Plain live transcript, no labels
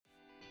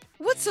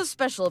What's so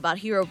special about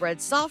Hero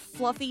Bread's soft,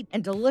 fluffy,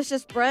 and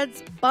delicious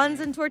breads, buns,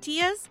 and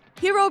tortillas?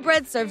 Hero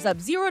Bread serves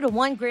up 0 to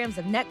 1 grams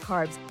of net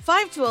carbs,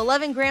 5 to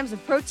 11 grams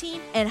of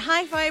protein, and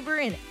high fiber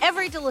in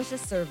every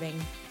delicious serving.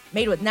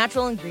 Made with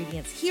natural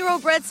ingredients, Hero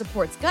Bread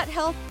supports gut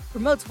health,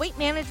 promotes weight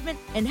management,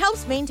 and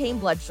helps maintain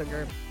blood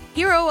sugar.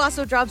 Hero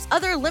also drops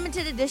other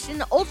limited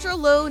edition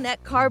ultra-low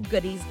net carb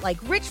goodies like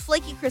rich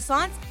flaky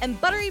croissants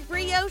and buttery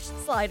brioche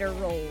slider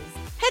rolls.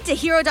 Head to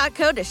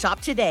hero.co to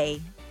shop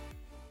today.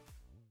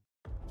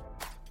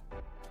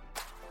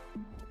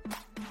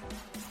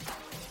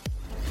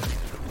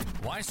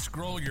 Why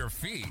scroll your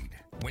feed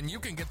when you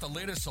can get the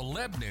latest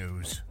celeb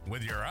news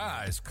with your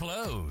eyes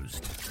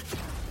closed?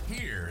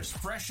 Here's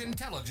fresh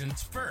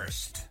intelligence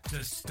first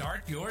to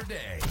start your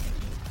day.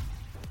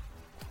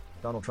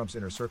 Donald Trump's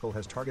inner circle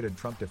has targeted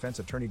Trump defense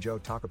attorney Joe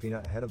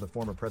Tacopina ahead of the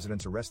former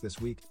president's arrest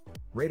this week,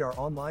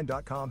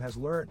 RadarOnline.com has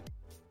learned.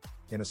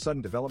 In a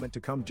sudden development to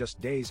come just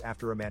days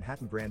after a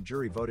Manhattan grand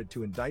jury voted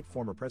to indict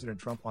former President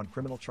Trump on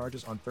criminal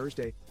charges on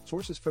Thursday,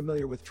 sources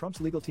familiar with Trump's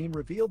legal team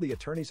revealed the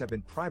attorneys have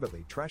been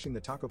privately trashing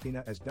the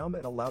Tacopina as dumb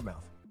and a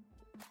loudmouth.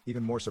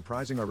 Even more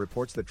surprising are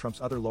reports that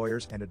Trump's other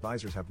lawyers and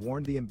advisors have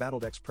warned the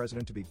embattled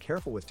ex-president to be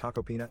careful with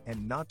Tacopina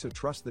and not to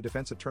trust the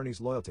defense attorney's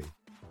loyalty.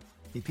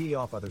 He pee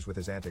off others with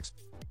his antics,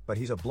 but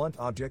he's a blunt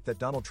object that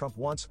Donald Trump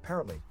wants,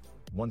 apparently,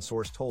 one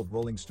source told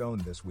Rolling Stone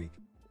this week.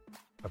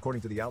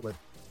 According to the outlet,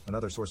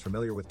 another source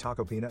familiar with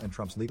Tacopina and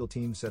Trump's legal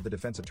team said the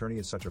defense attorney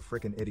is such a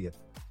frickin' idiot.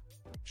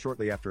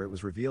 Shortly after it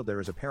was revealed there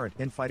is apparent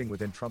infighting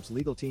within Trump's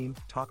legal team,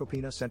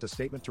 Tacopina sent a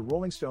statement to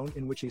Rolling Stone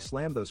in which he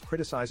slammed those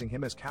criticizing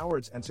him as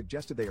cowards and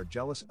suggested they are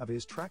jealous of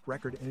his track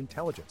record and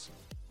intelligence.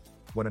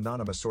 When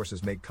anonymous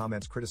sources make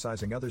comments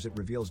criticizing others, it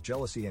reveals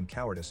jealousy and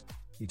cowardice,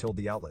 he told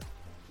the outlet.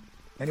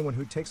 Anyone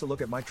who takes a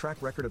look at my track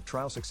record of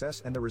trial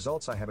success and the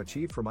results I have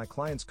achieved for my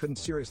clients couldn't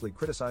seriously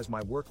criticize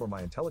my work or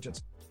my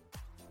intelligence.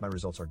 My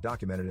results are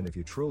documented, and if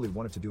you truly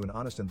wanted to do an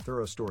honest and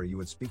thorough story, you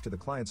would speak to the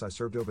clients I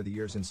served over the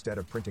years instead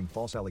of printing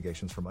false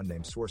allegations from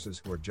unnamed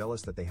sources who are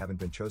jealous that they haven't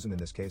been chosen in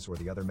this case or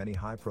the other many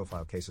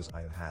high-profile cases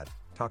I have had.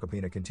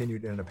 Tacopina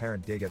continued in an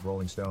apparent dig at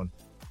Rolling Stone.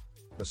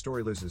 The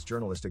story loses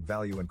journalistic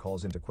value and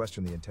calls into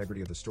question the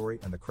integrity of the story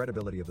and the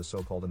credibility of the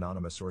so-called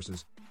anonymous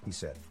sources, he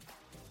said.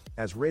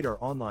 As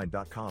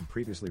RadarOnline.com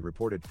previously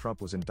reported, Trump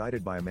was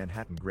indicted by a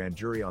Manhattan grand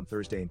jury on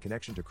Thursday in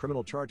connection to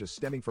criminal charges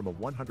stemming from a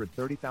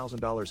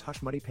 $130,000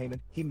 hush money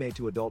payment he made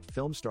to adult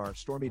film star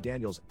Stormy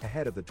Daniels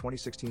ahead of the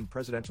 2016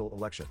 presidential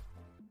election.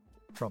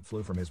 Trump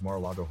flew from his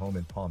Mar-a-Lago home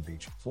in Palm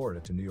Beach, Florida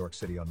to New York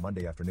City on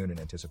Monday afternoon in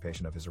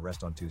anticipation of his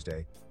arrest on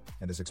Tuesday,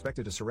 and is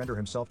expected to surrender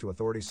himself to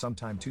authorities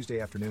sometime Tuesday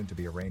afternoon to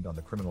be arraigned on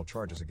the criminal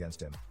charges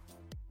against him.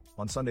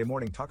 On Sunday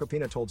morning,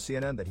 Tacopina told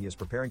CNN that he is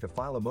preparing to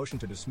file a motion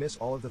to dismiss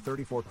all of the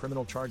 34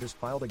 criminal charges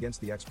filed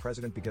against the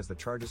ex-president because the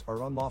charges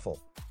are unlawful.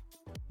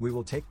 We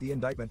will take the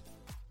indictment.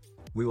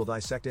 We will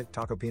dissect it,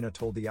 Tacopina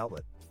told the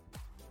outlet.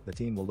 The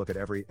team will look at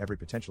every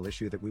potential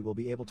issue that we will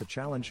be able to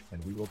challenge,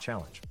 and we will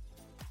challenge.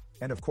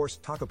 And of course,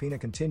 Tacopina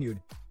continued,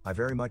 I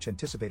very much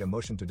anticipate a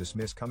motion to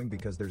dismiss coming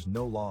because there's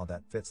no law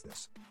that fits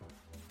this.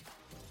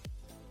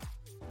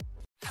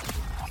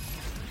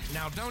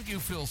 Now, don't you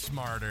feel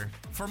smarter?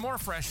 For more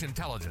fresh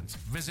intelligence,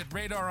 visit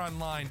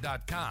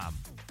RadarOnline.com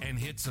and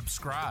hit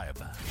subscribe.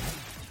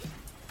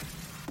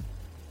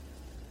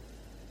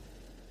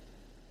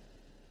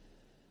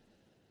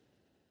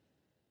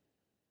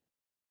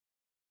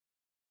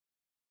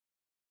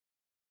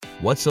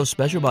 What's so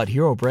special about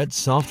Hero Bread's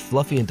soft,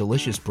 fluffy, and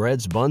delicious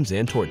breads, buns,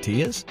 and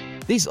tortillas?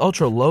 These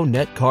ultra-low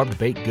net-carb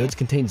baked goods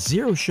contain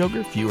zero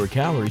sugar, fewer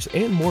calories,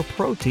 and more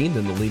protein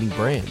than the leading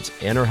brands,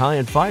 and are high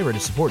in fiber to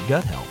support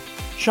gut health.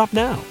 Shop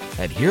now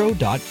at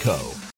hero.co.